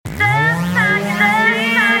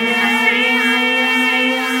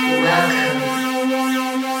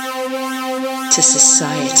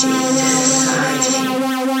society.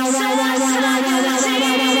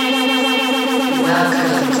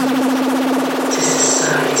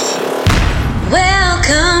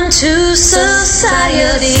 Welcome to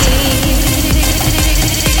society.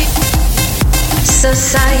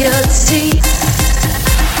 Society.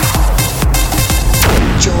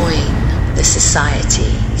 Join the society.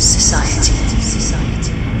 Society.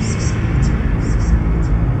 Society.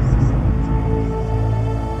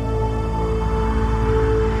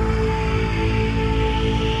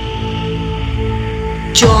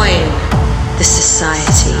 Join the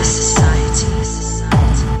society. Society.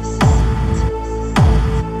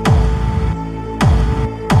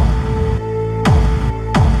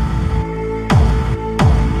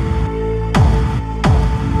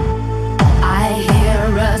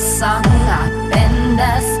 Song up in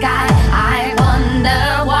the sky. I wonder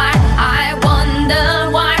why, I wonder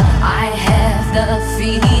why. I have the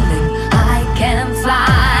feeling I can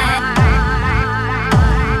fly.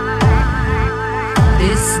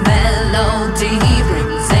 This melody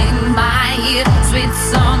rings in my ear. Sweet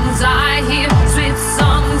songs I hear, sweet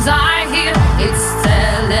songs I hear. It's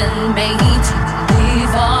telling me to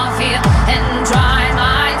leave off here and dry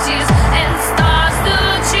my tears and start to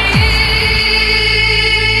cheer.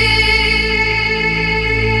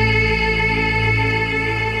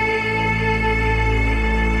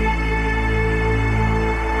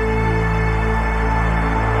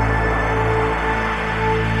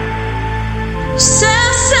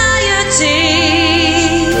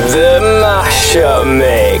 The mashup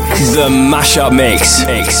mix. The mashup mix.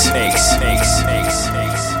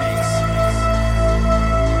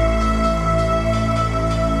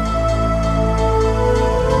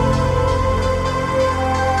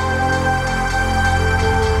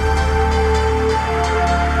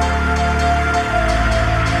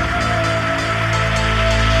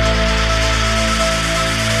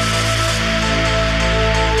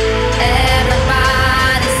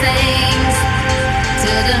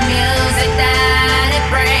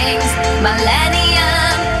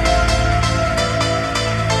 Millennium.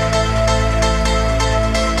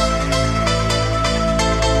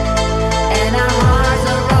 And our hearts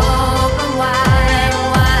are open wide,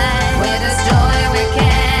 wide. With a joy we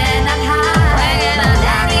cannot hide.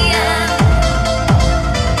 Millennium.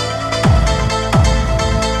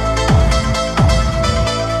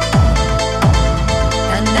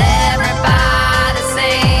 And everybody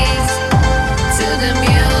sings to the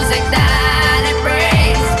music that it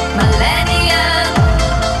brings. Millennium.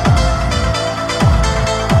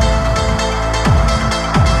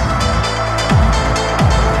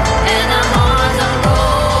 And our hearts are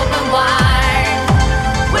open wide.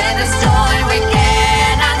 With a joy we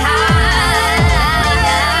cannot hide.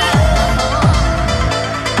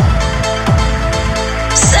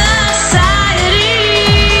 Society.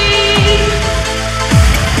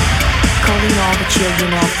 Calling all the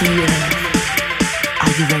children of the earth.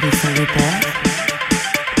 Are you ready for rebirth?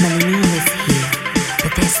 Millennium is here,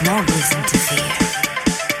 but there's no reason to fear.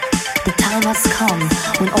 The time has come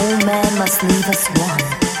when all men must leave us one.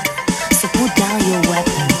 So put down your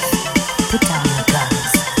weapons, put down your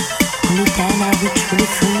guns. Only then are we truly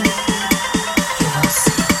free. You will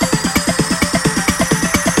see.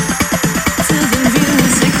 To the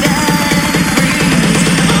music that it brings.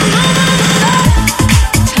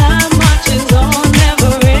 Time marches on,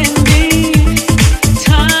 never ending.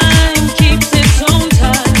 Time keeps its own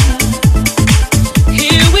time.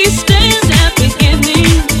 Here we stand at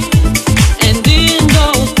beginning, and then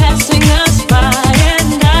goes passing us by.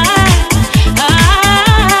 And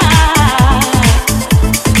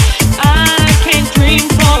I can't dream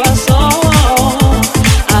for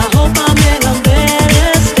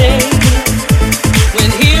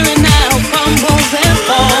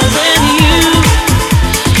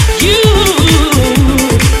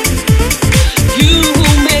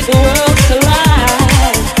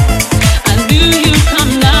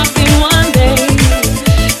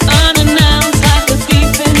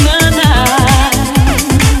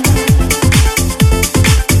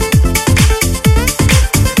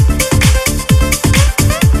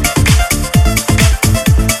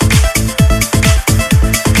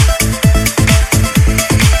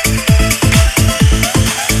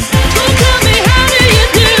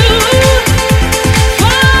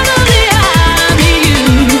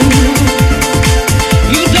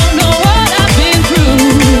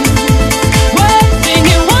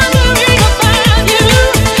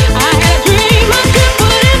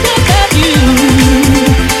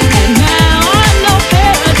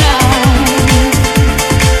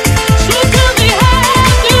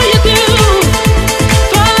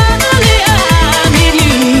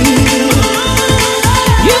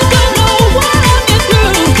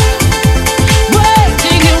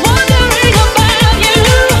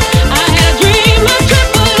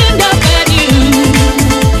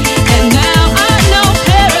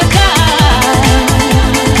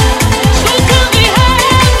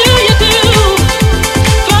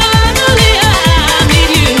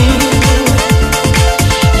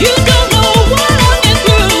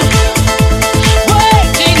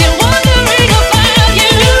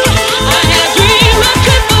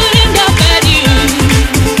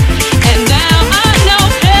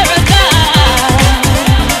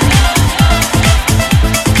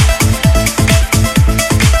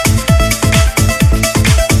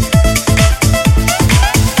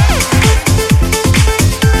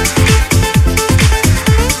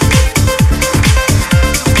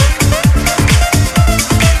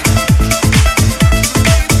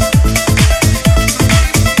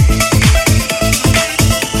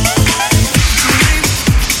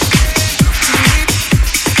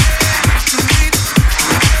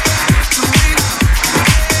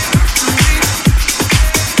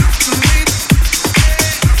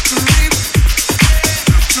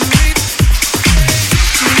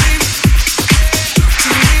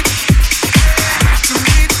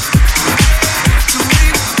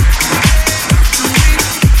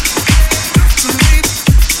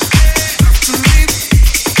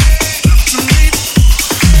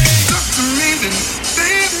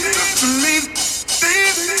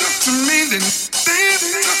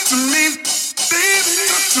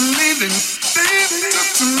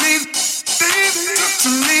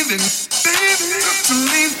then baby, talk to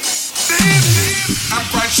me, baby. I'm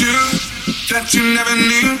quite sure that you never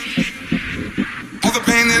knew all the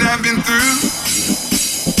pain that I've been through.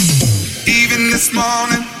 Even this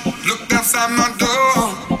morning, looked outside my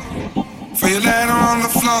door for your letter on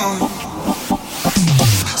the floor.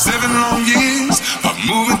 7 long years of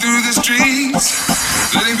moving through the streets,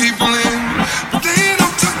 letting people in, but they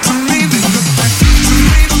don't talk to me. They look back to me.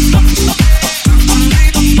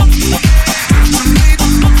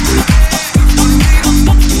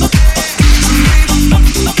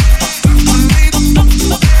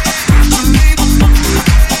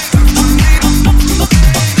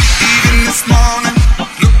 Even this morning,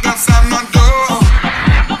 looked outside my door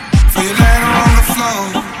for your letter on the floor.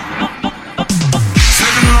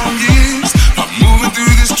 7 long years of moving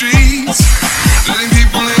through the streets, letting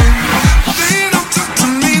people in. They don't talk to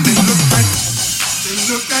me. They look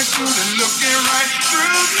like you. They're looking right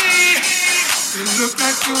through me. They look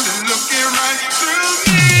like you. They're looking right through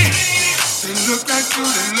me. They look like you.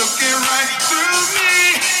 They're looking right through me.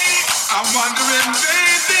 I'm wondering,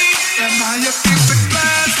 baby, am I a piece of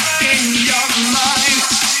glass in your mind?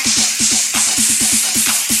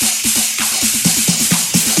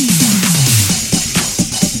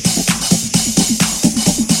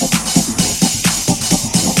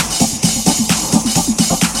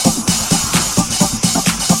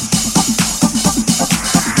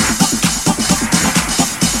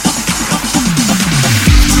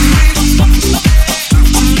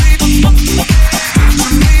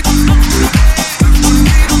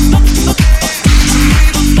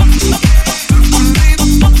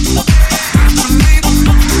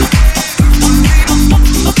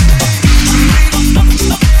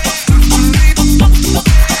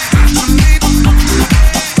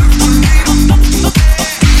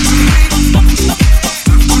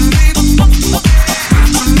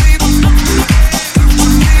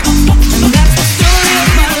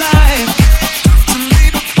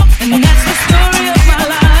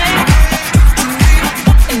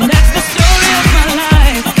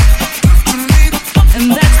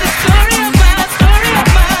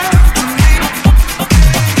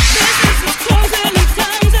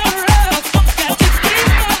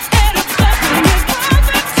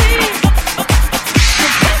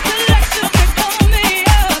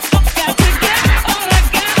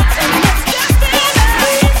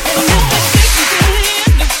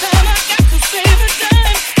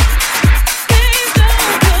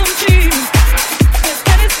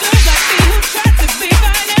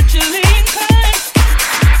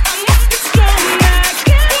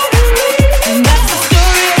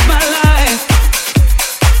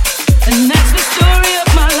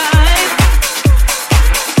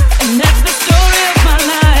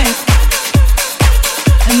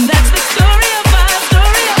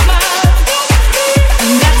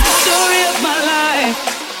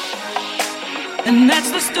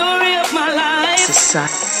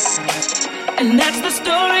 And that's the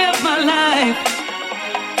story of my life.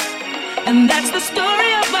 And that's the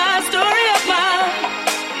story of my story of my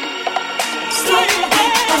story of my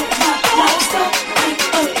life.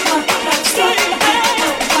 Story of my life. Story of my life. Story of my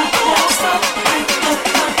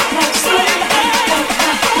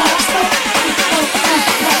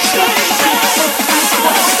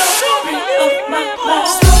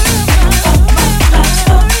life.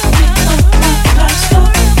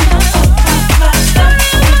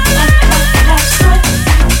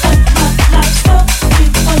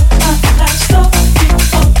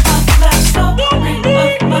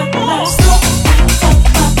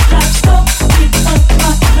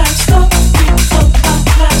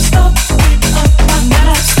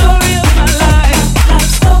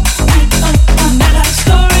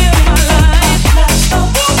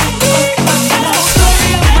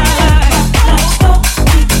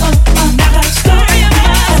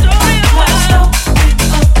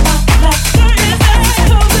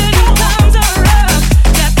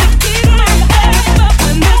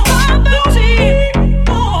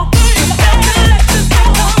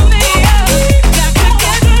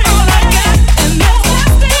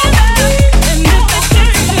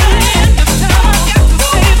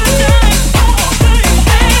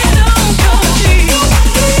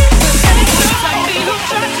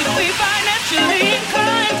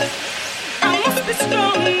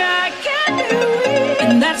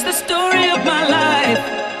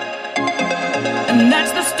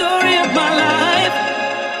 Story of my life.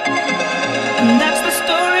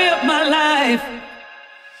 Story of my life.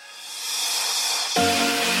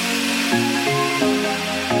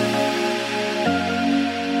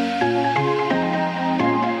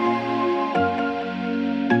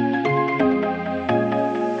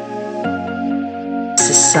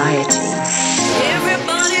 society.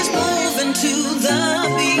 Everybody's moving to the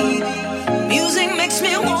beat. Music makes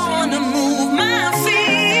me wanna move my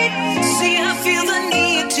feet. See, I feel the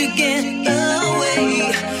need to get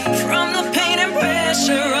away from the pain and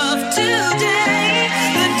pressure of today.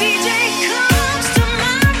 The DJ comes to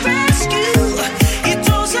my rescue. He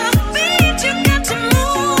throws a beat you got to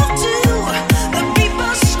move to. The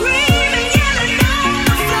people screaming, yelling on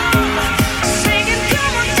the floor, singing,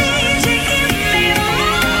 "Come on, DJ, give me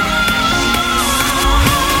more."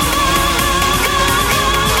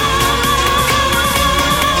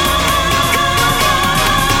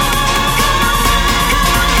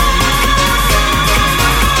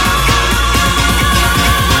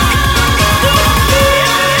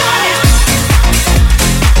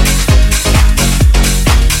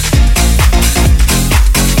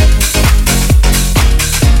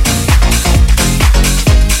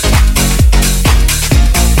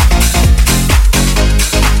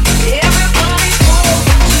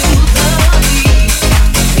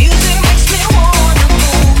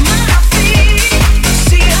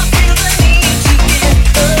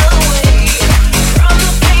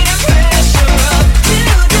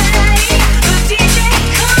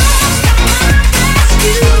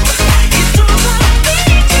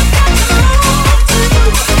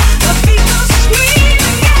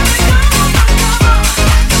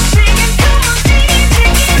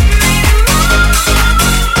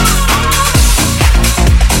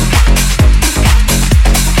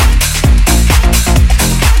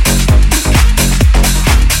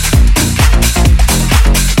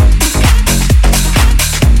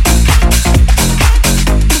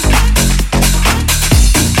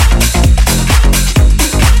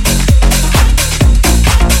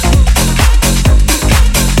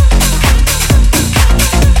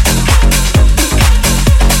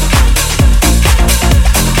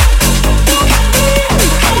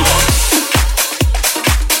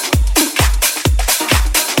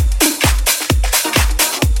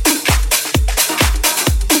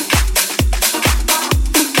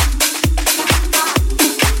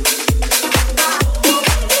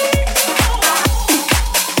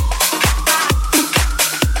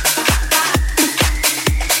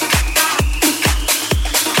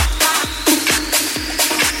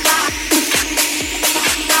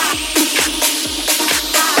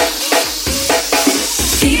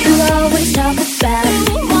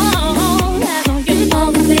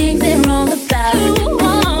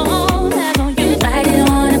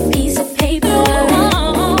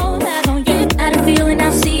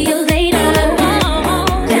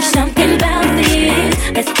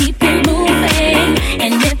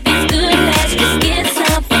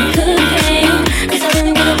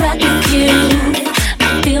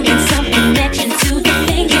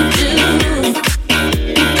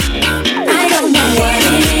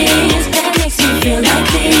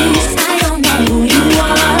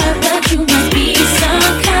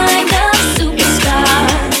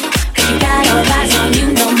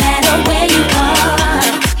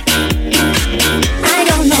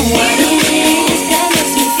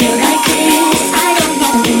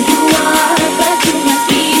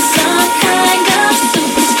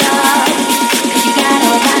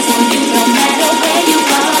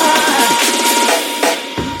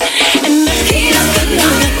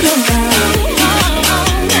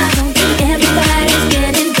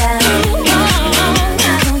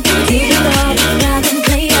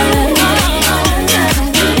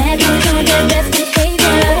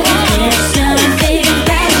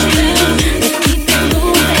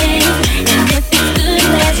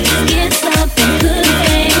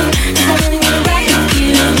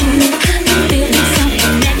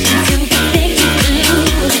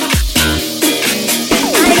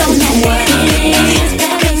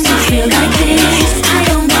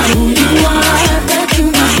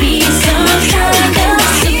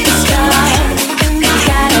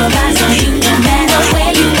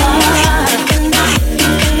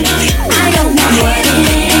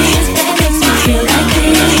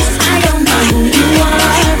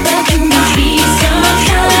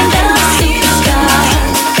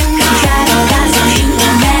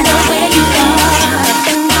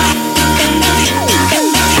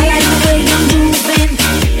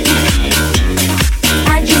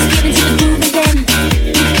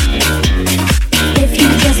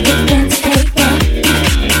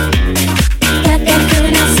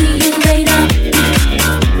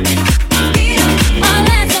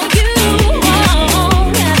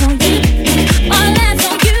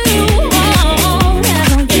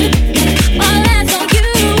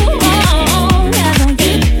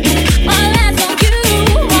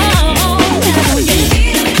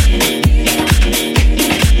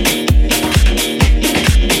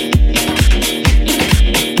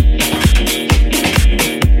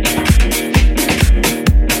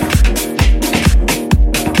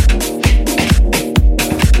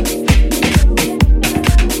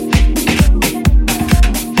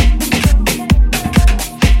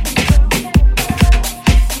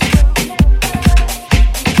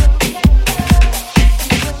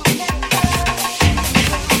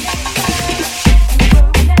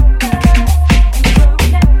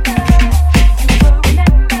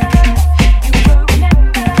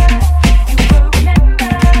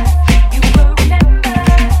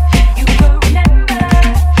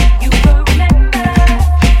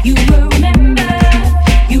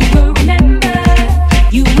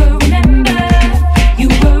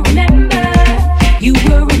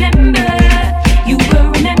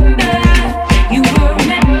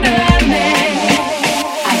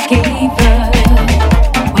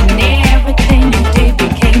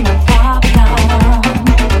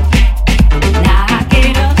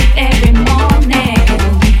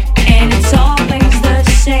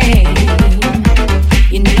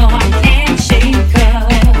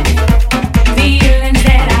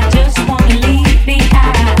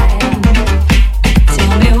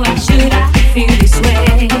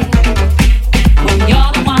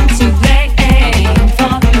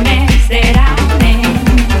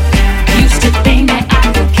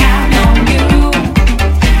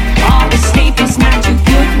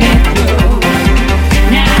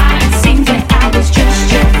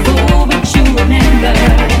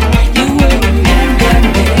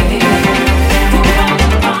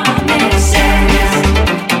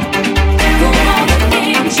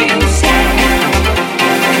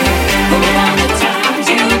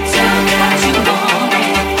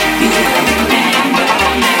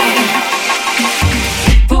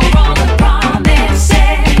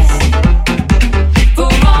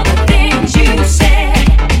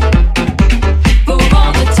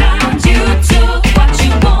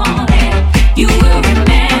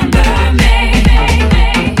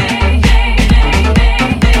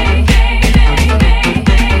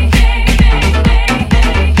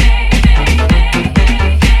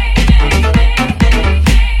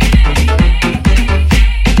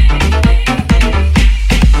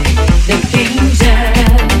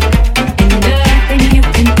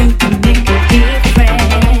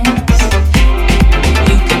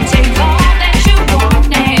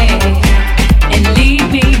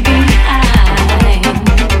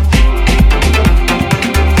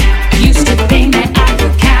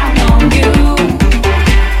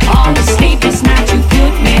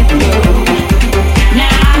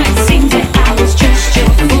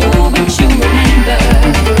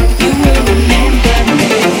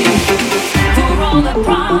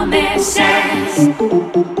 promises,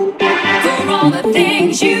 for all the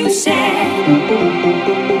things you said,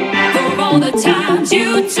 for all the times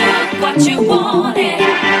you took what you wanted.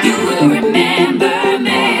 You will remember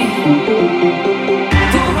me.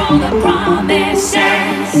 For all the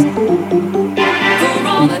promises, for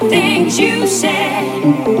all the things you said,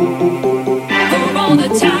 for all the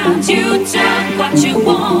times you took what you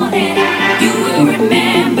wanted. You will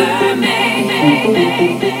remember me.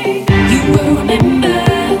 You will remember.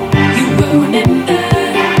 You will remember.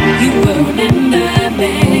 You will remember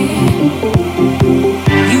me.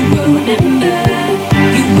 You will remember.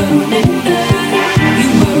 You will remember. You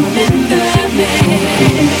will remember me.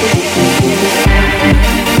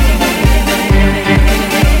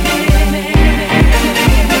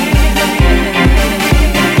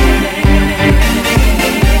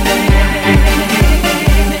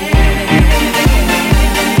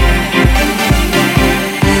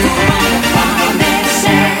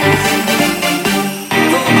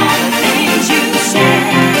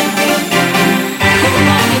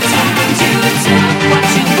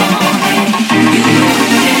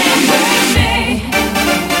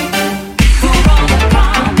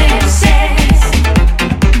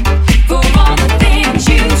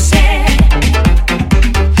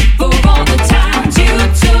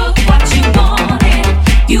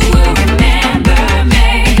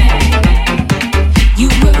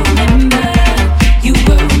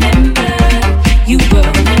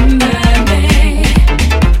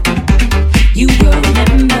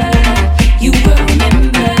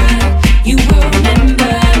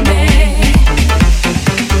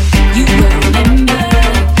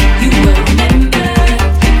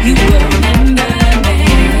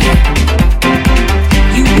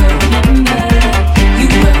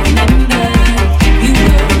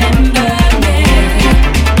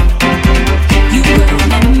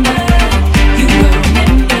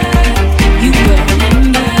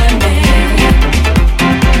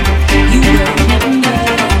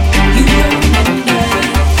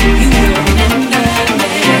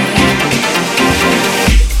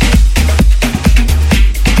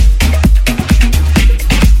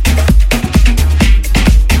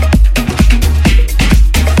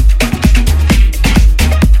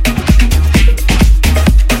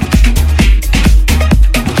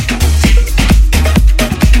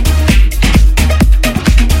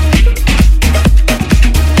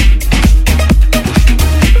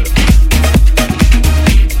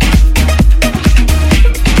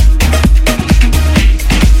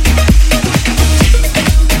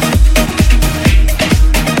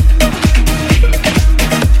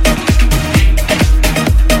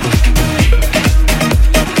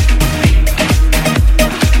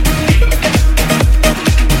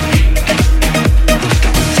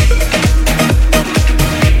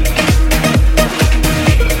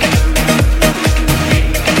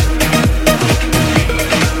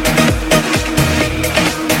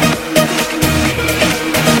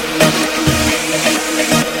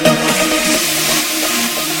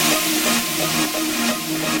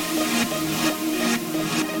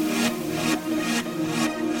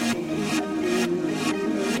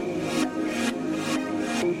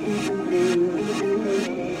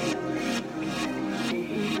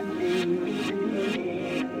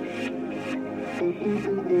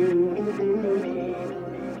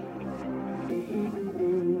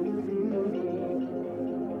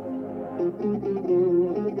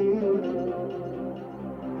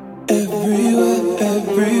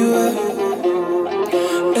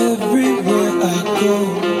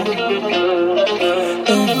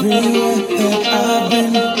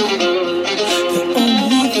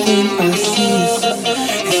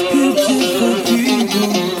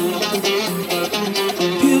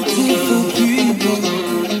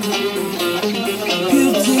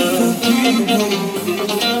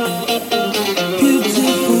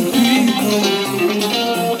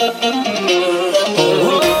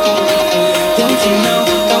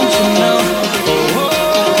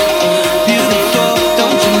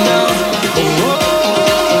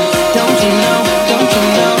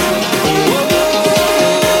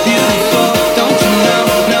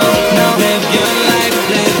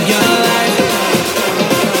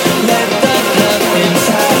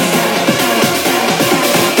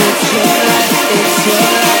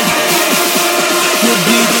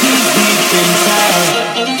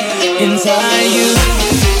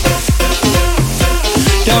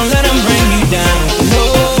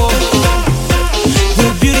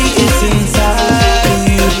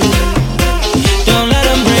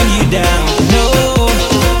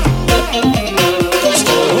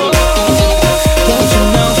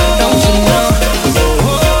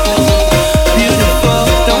 Beautiful,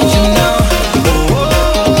 don't you know?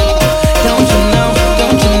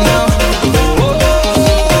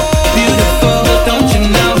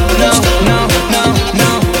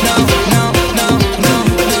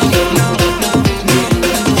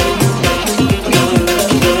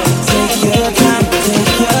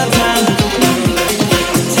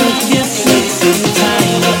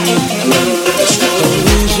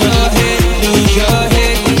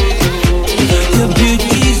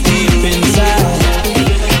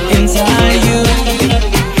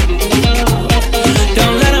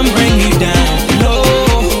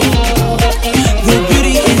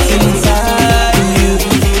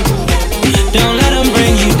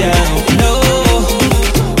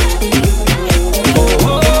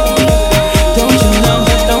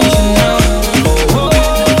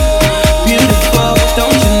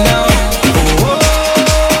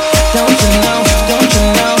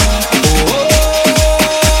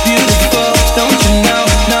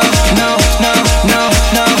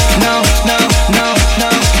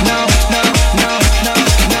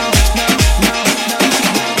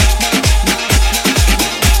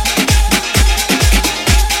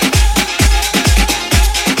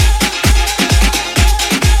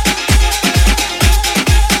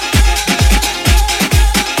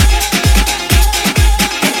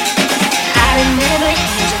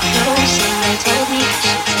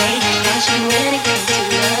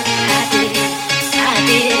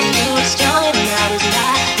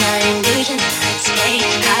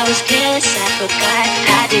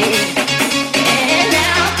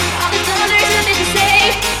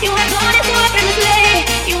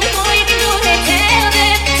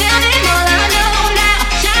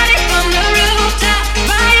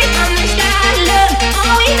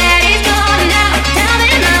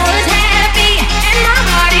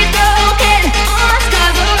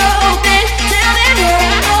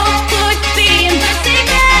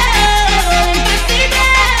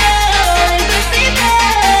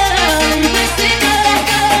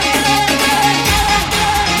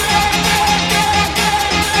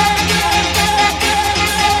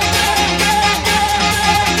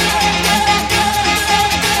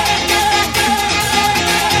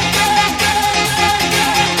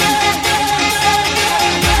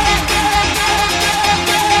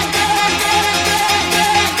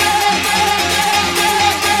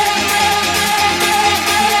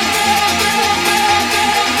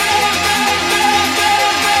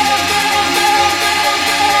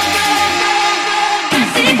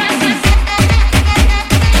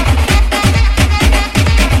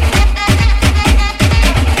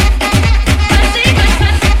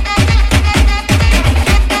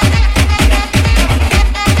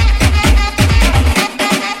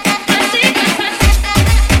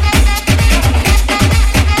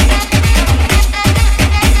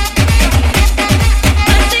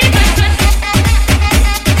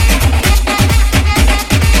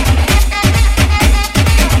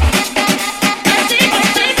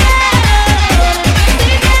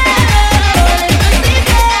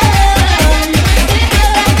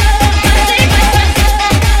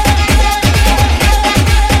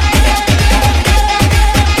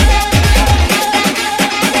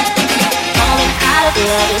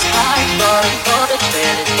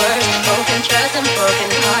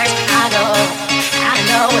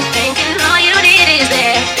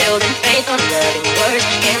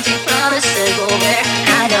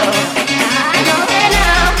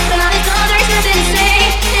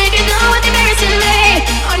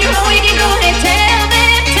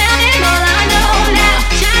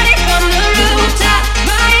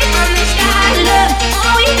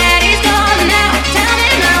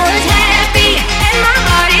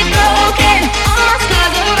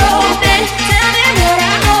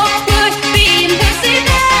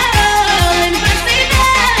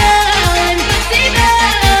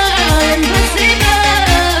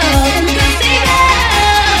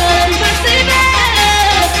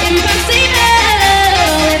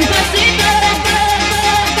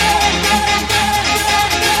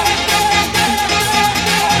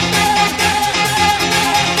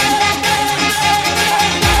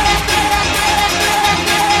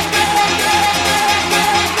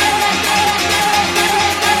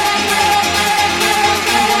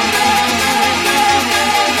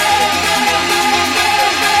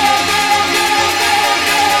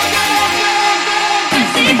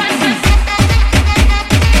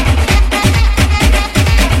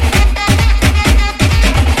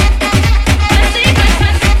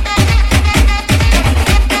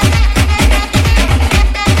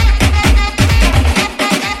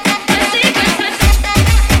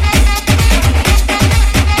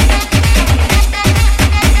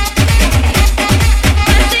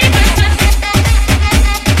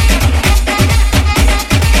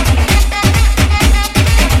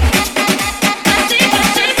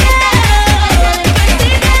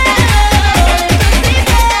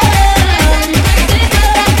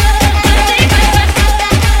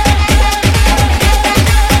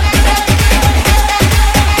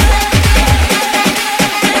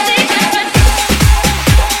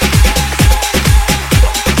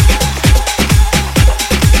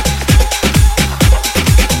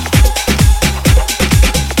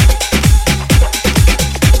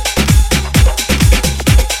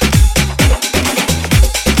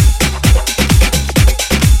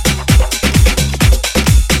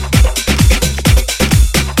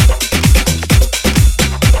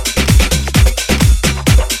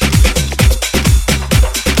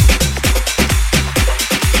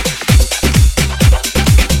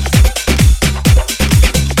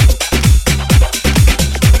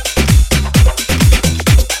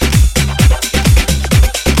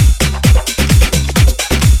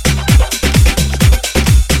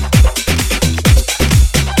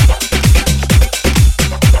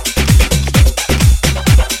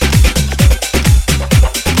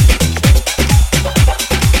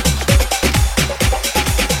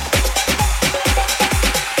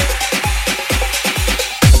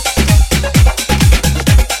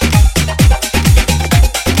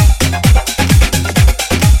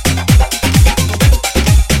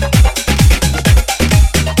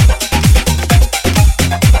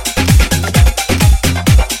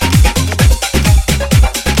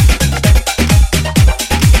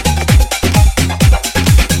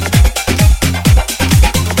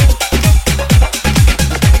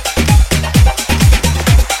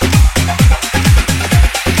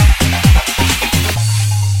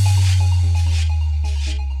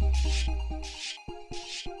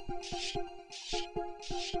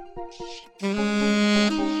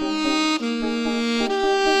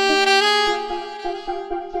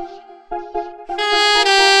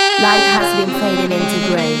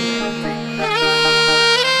 brain,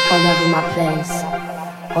 all over my place,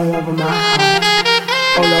 all over my heart,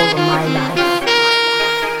 all over my life.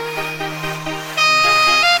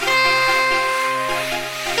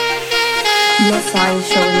 No sign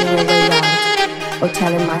showing me a way out, or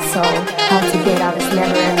telling my soul how to get out this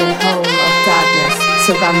never-ending hole of darkness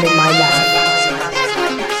surrounding my life.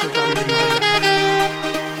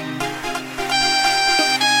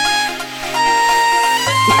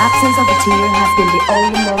 The absence of a tear has been the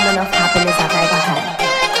only moment of happiness I've ever had.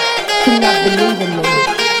 Could not believe in me.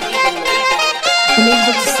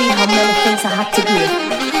 Unable to see how many things I had to give,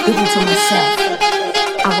 even to myself.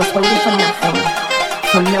 I was waiting for nothing,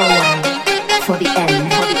 for no one, for the end.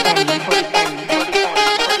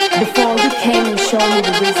 Before you came and showed me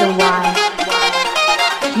the reason why.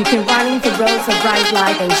 You can run into roads of bright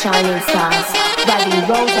light and shining stars, riding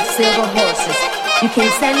roads of silver horses. You can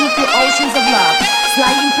sail through oceans of love,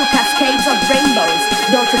 sliding through cascades of rainbows,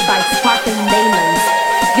 dotted by sparkling diamonds.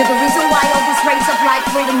 You're the reason why all these rays of light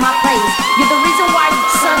fill in my place. You're the reason why the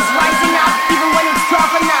sun's rising up even when it's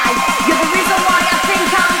 12 at night. You're the reason why I think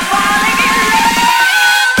I'm falling in love.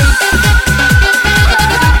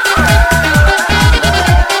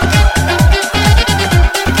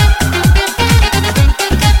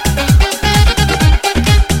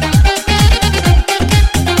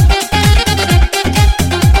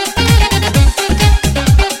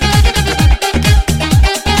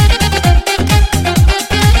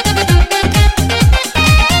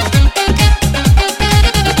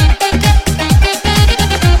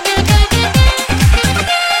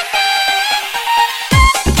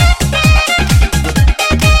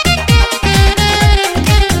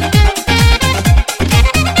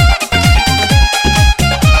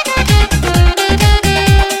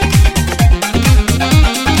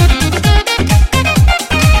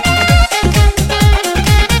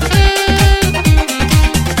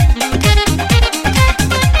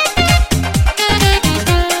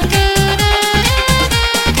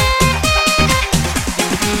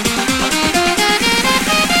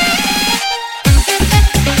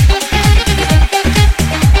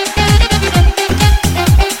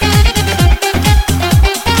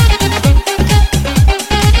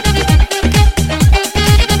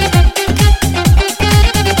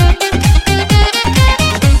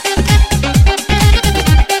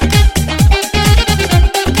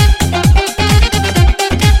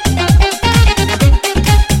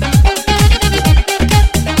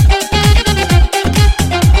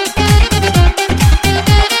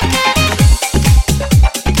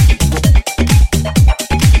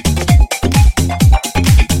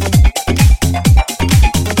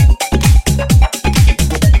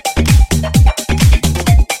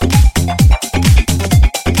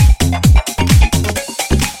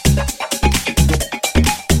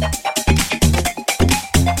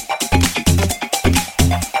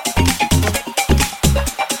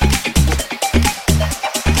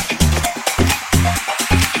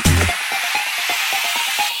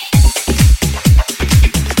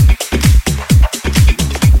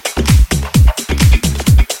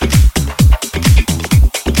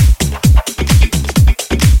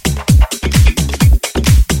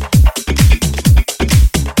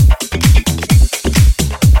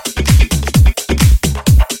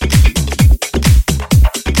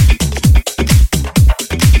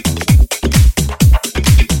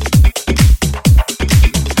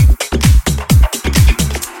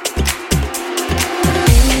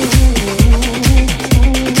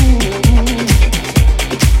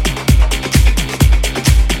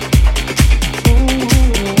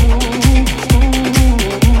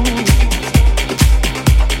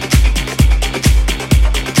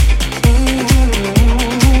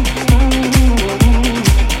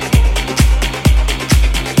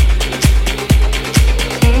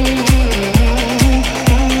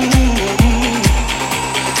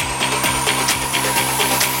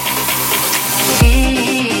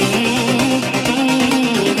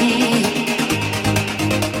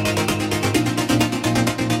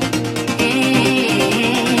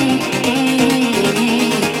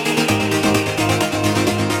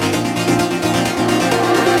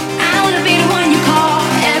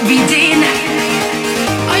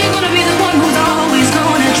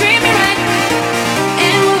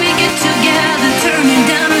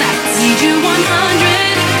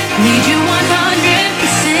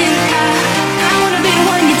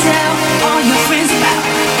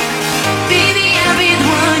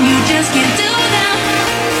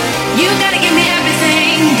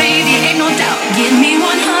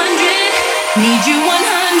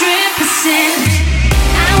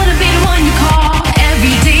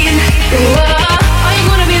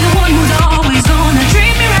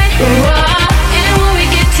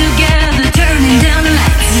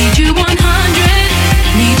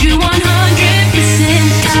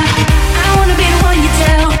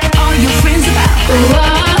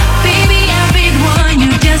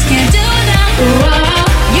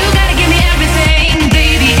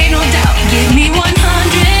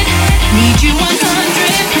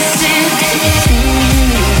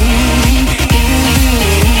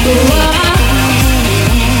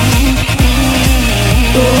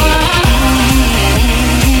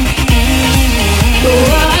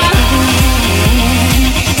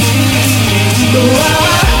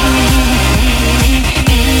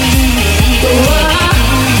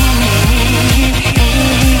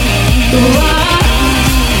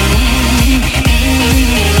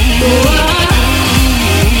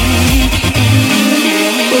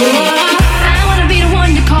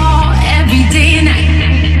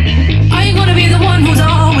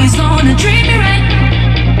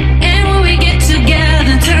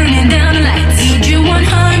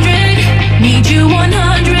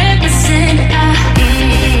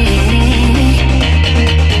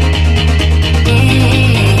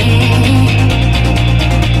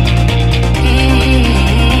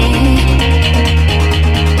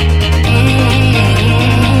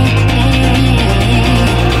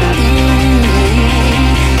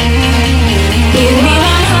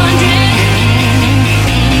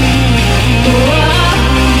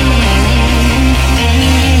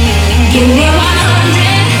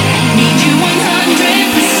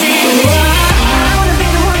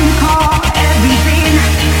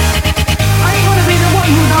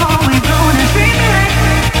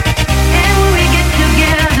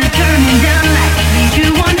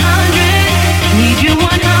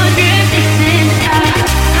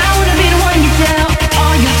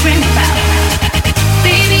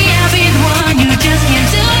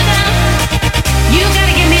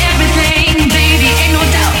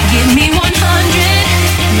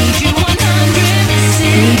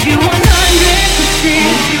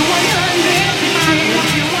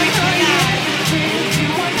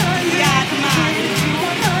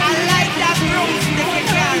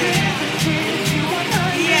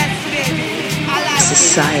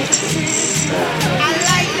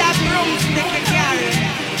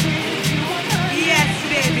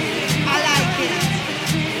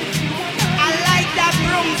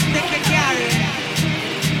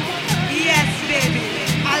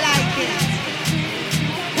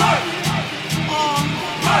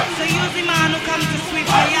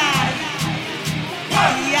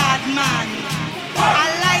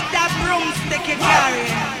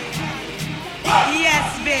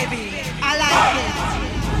 baby. I like it.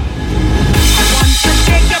 I want to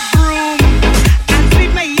take a broom and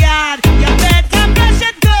sweep my yard. You better brush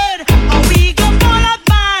it good, or we go fall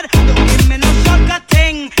apart. Don't give me no shortcut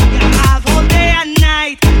thing. You have all day and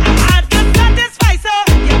night. I had to satisfy, so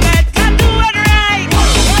you better do it right.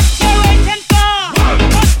 What you waiting for?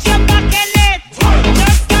 Put your back in it.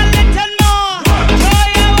 Just a little more. Throw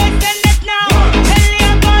your waist in it now. Tell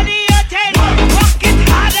your body you're 10. Rock it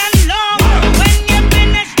hard and long. When you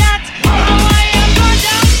finish that,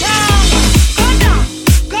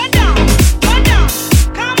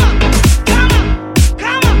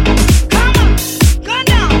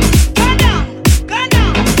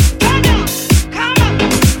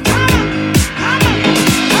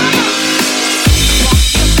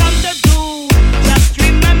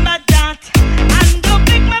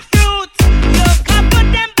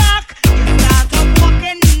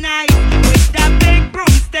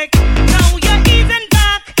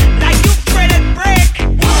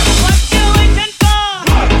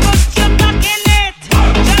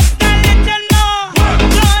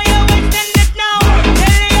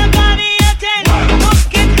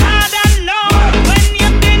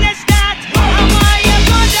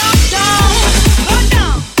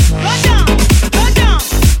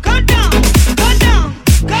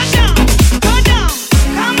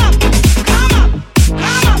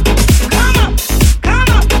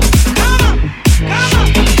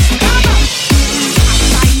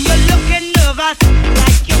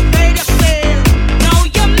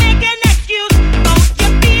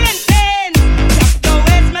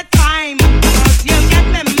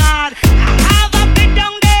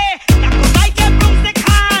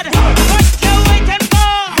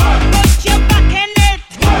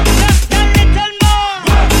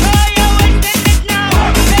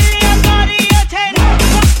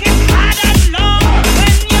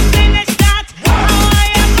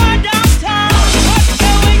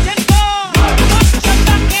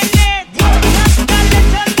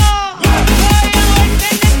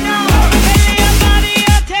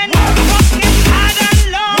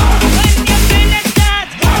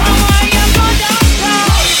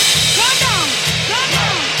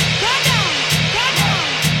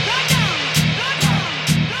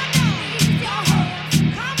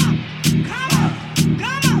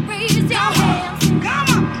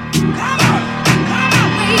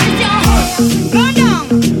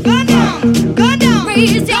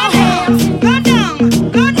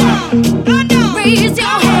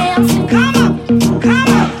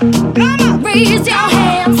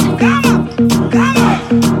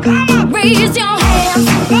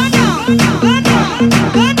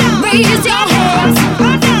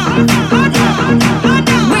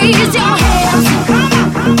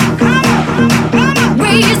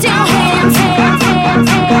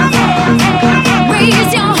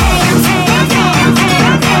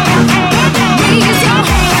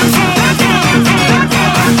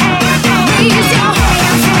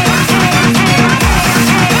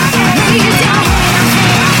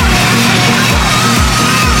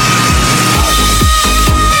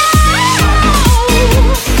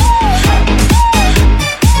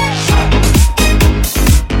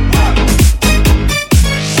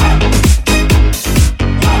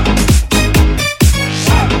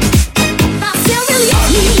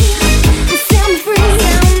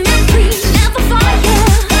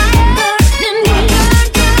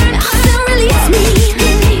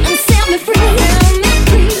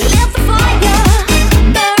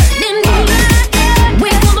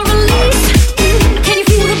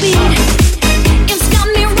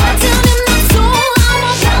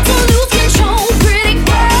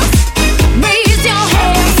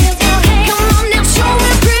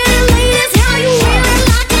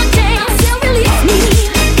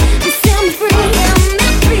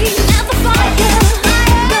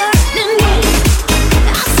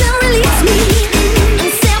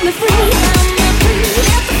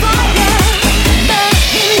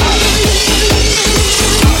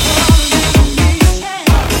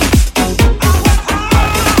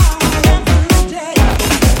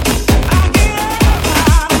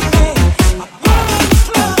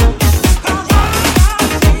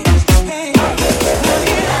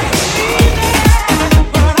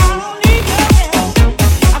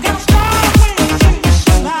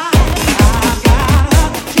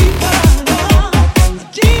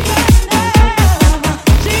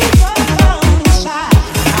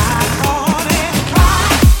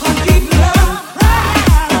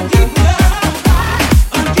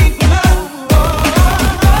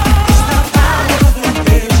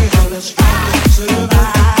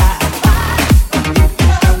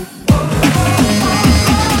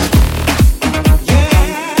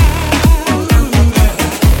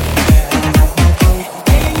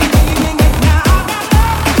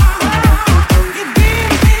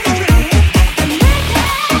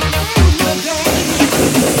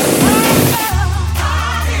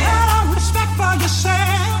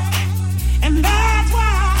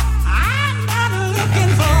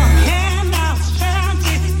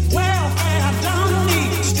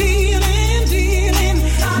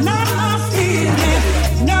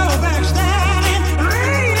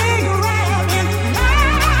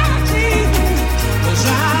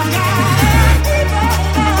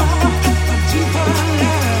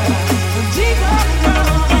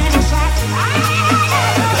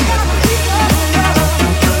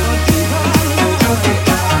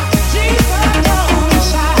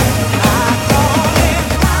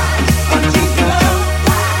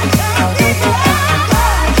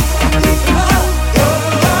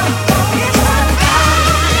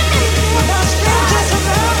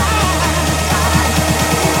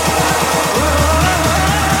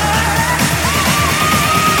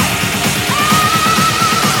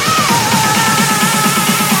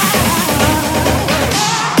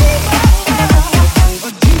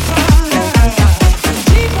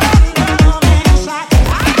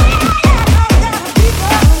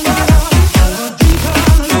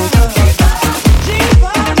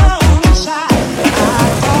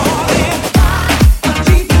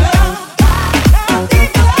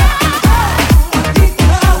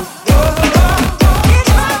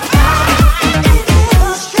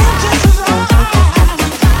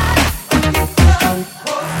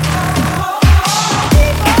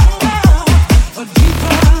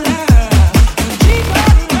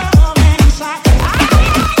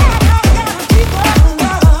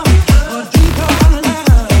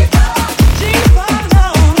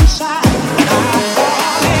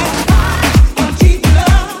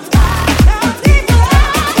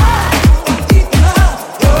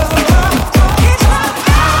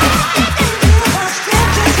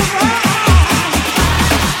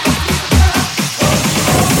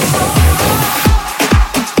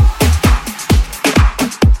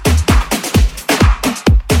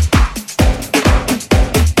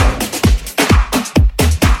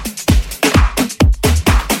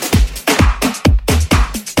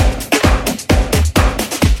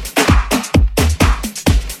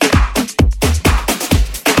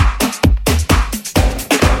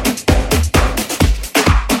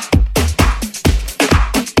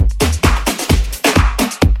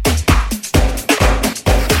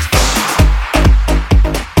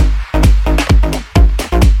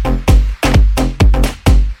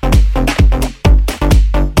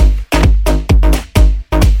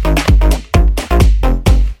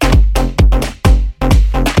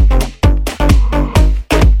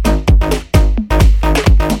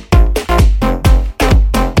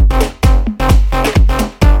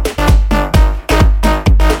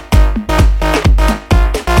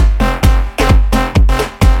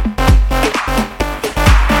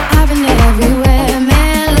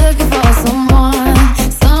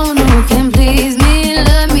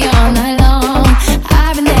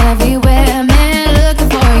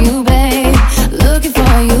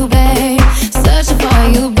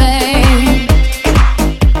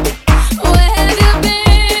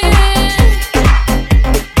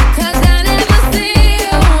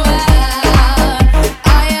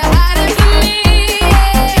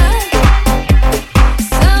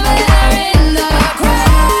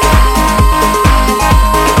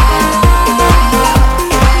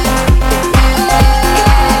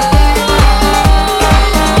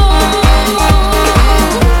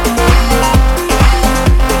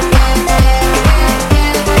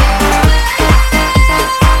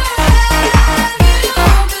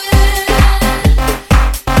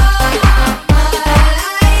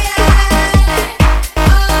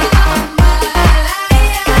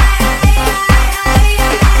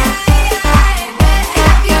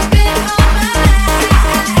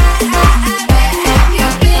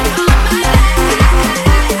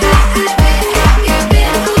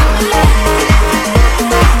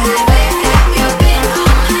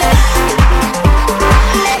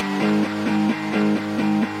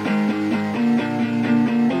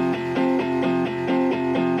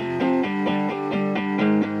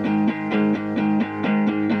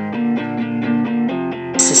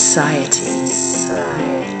 society.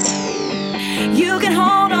 You can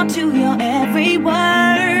hold on to your every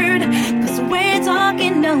word, 'cause the way you're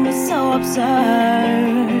talking, no, it's so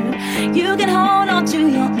absurd. You can hold on to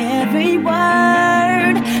your every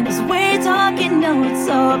word, 'cause the way you're talking, no, it's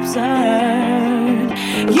so absurd.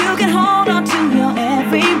 You can hold on to your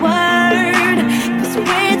every word, 'cause the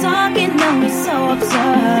way you're talking, no, it's so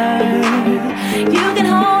absurd. You can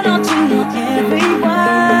hold on to your every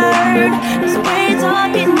word, 'cause the way you're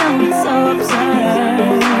talking, no, it's so absurd.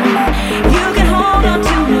 You can hold on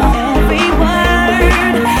to your every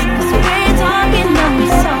word, 'cause the way you're talking, no,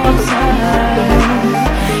 it's so absurd.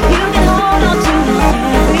 You can hold on to your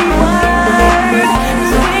every word,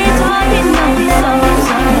 'cause the way you're talking, no, it's so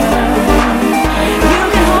absurd. You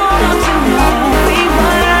can hold on to your every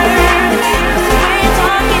word, 'cause the way you're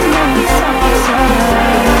talking, no, it's so absurd.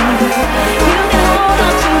 You can hold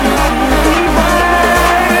on to your every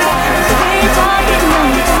word, 'cause the way you're talking, no,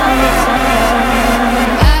 it's so absurd.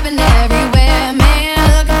 I've been everywhere, man,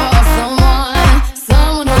 looking for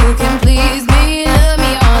someone who can please me, love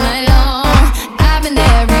me all night long. I've been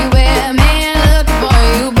everywhere, man, looking for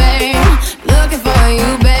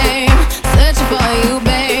you, babe, searching for you,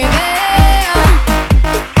 baby.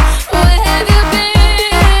 Where have you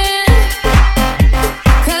been?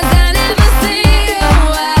 'Cause I never see you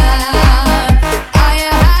out. Are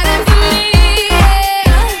you hiding from me?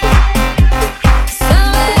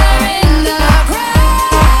 Somewhere in the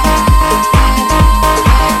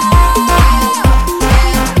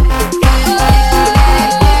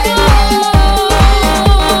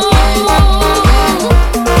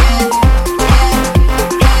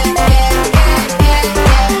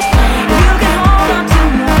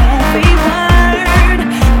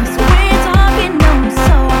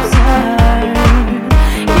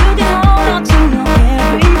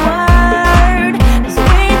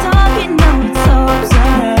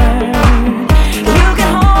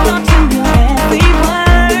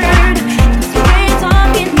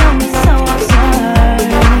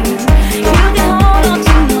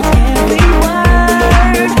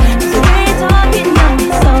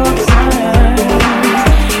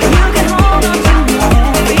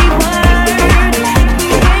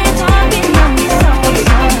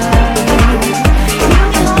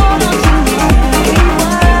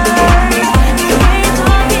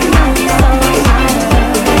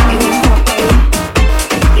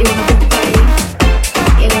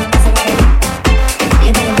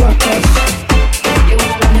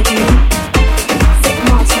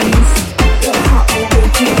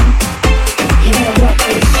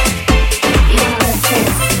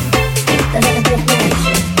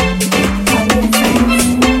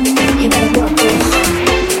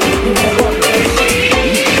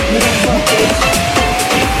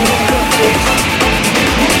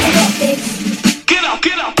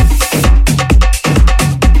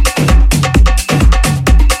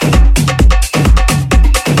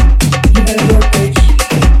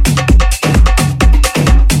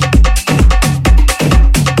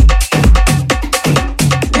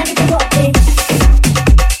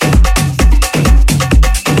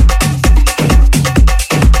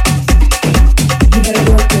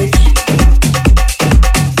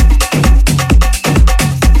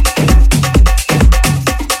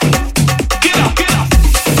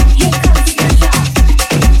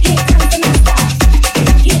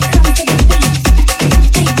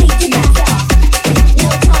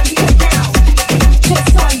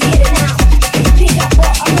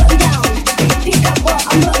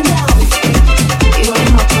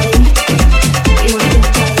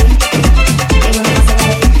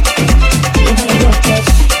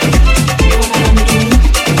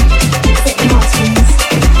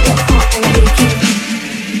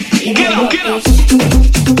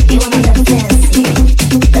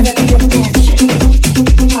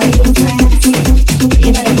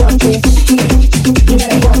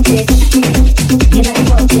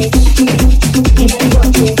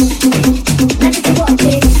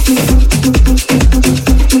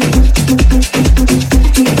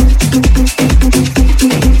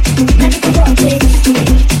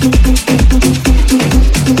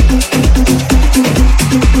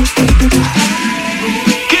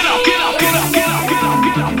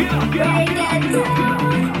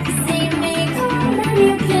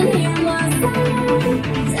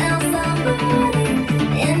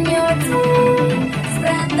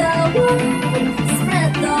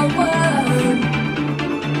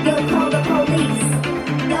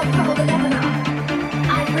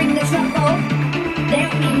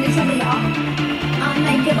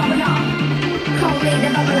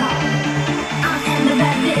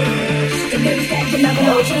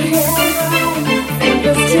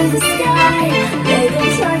Fingers to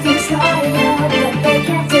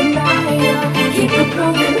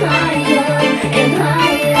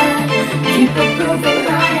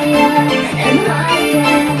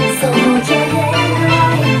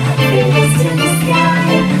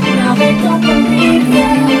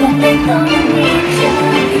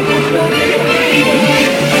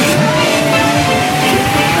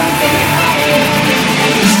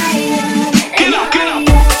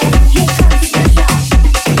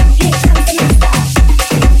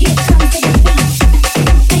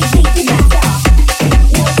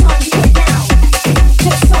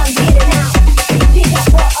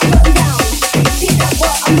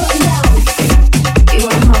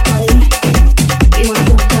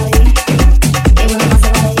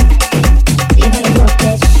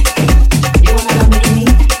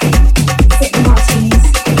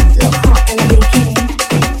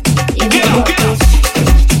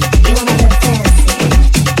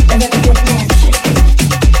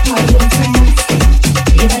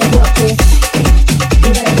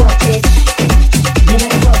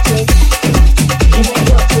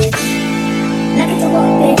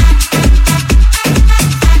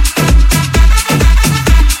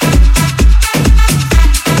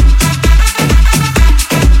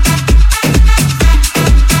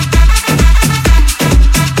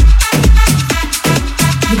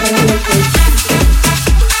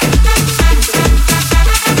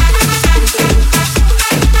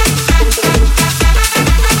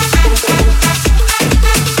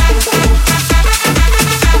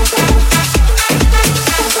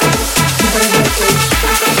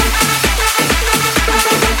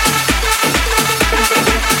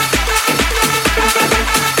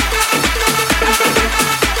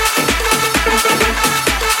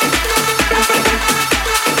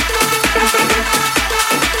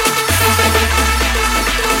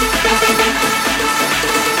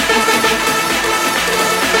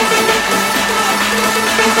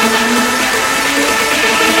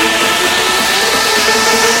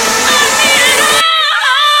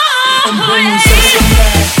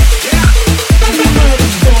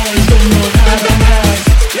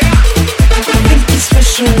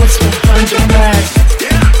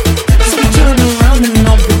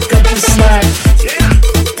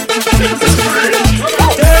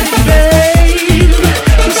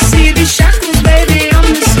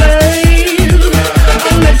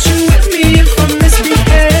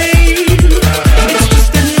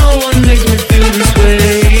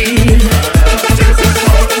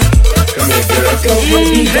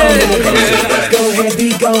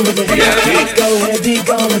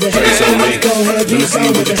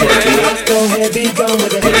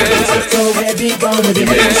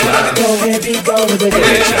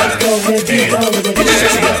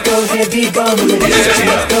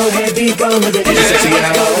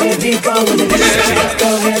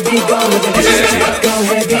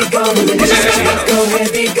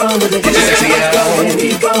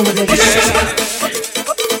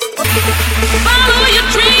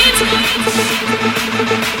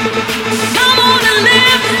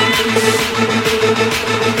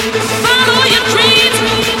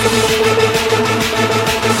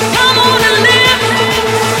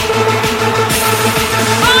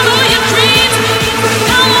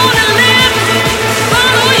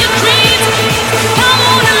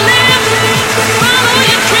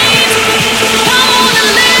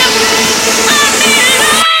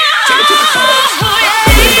Take it to the floor.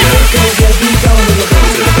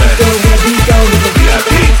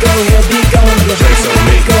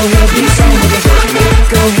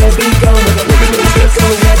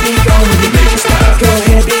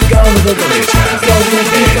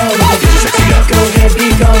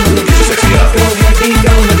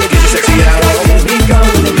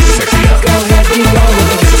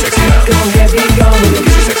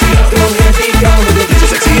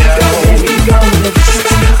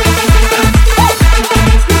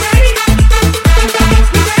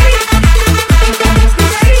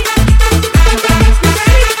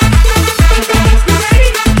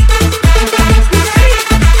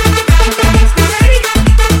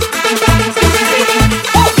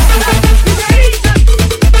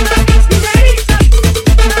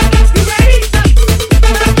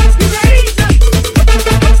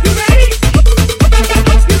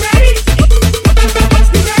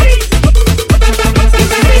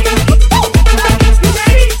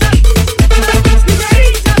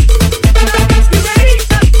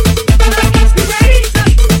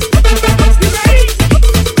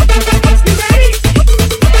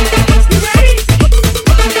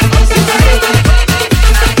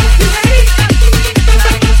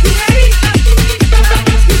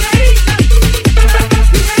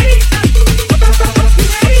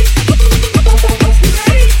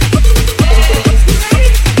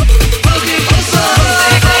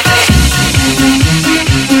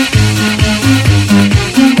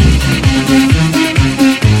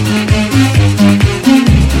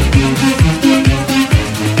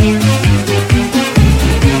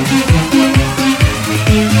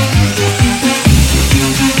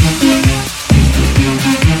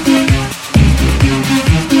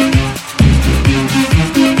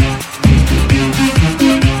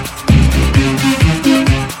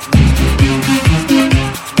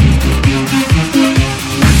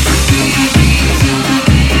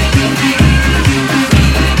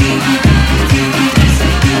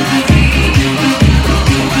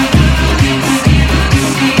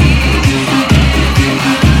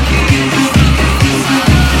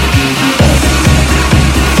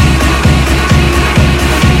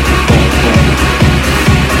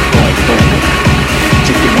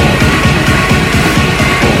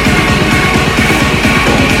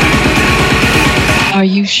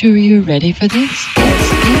 sure you're ready for this?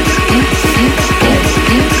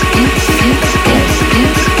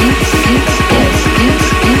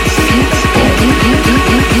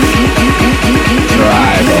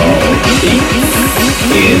 Tribal beat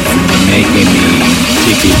is making me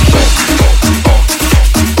jiggy.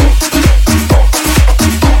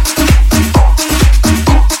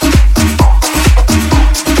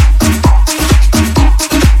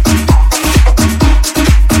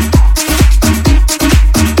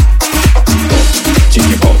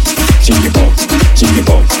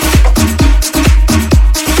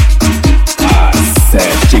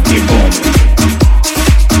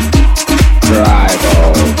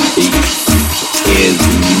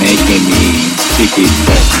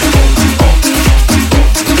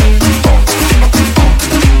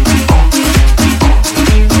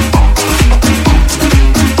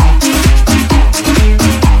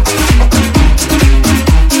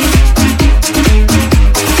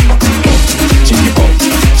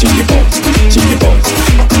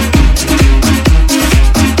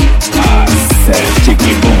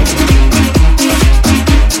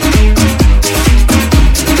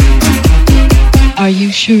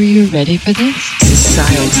 Sure you're ready for this?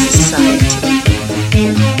 Society.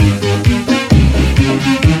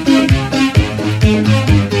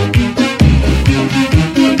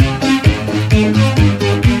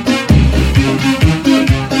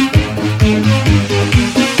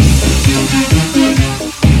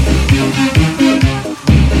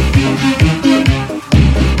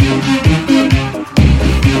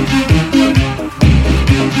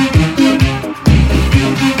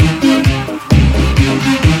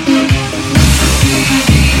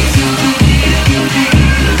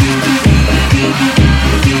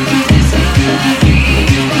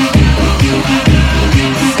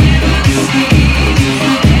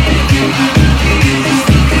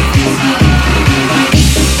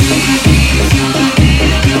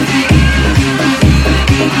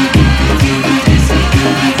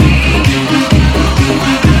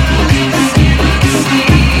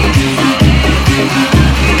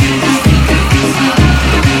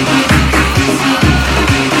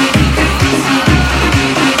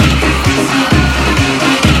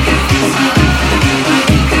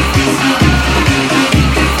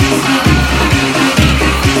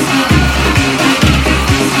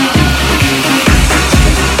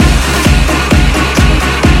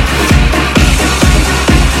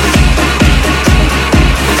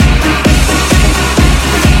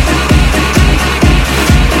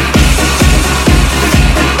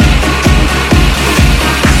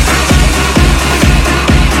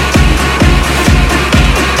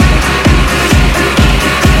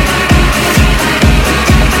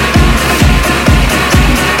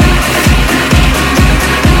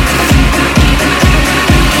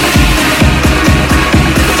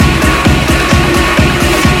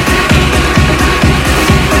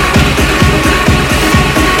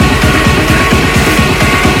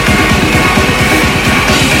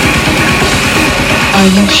 Are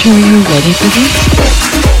you sure you're ready for this?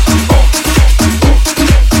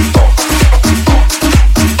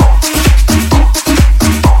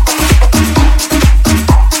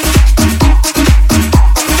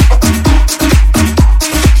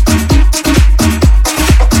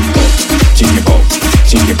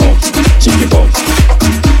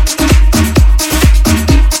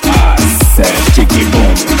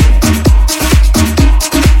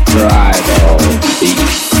 Tribal beat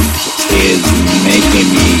is making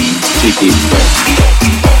me jiggy.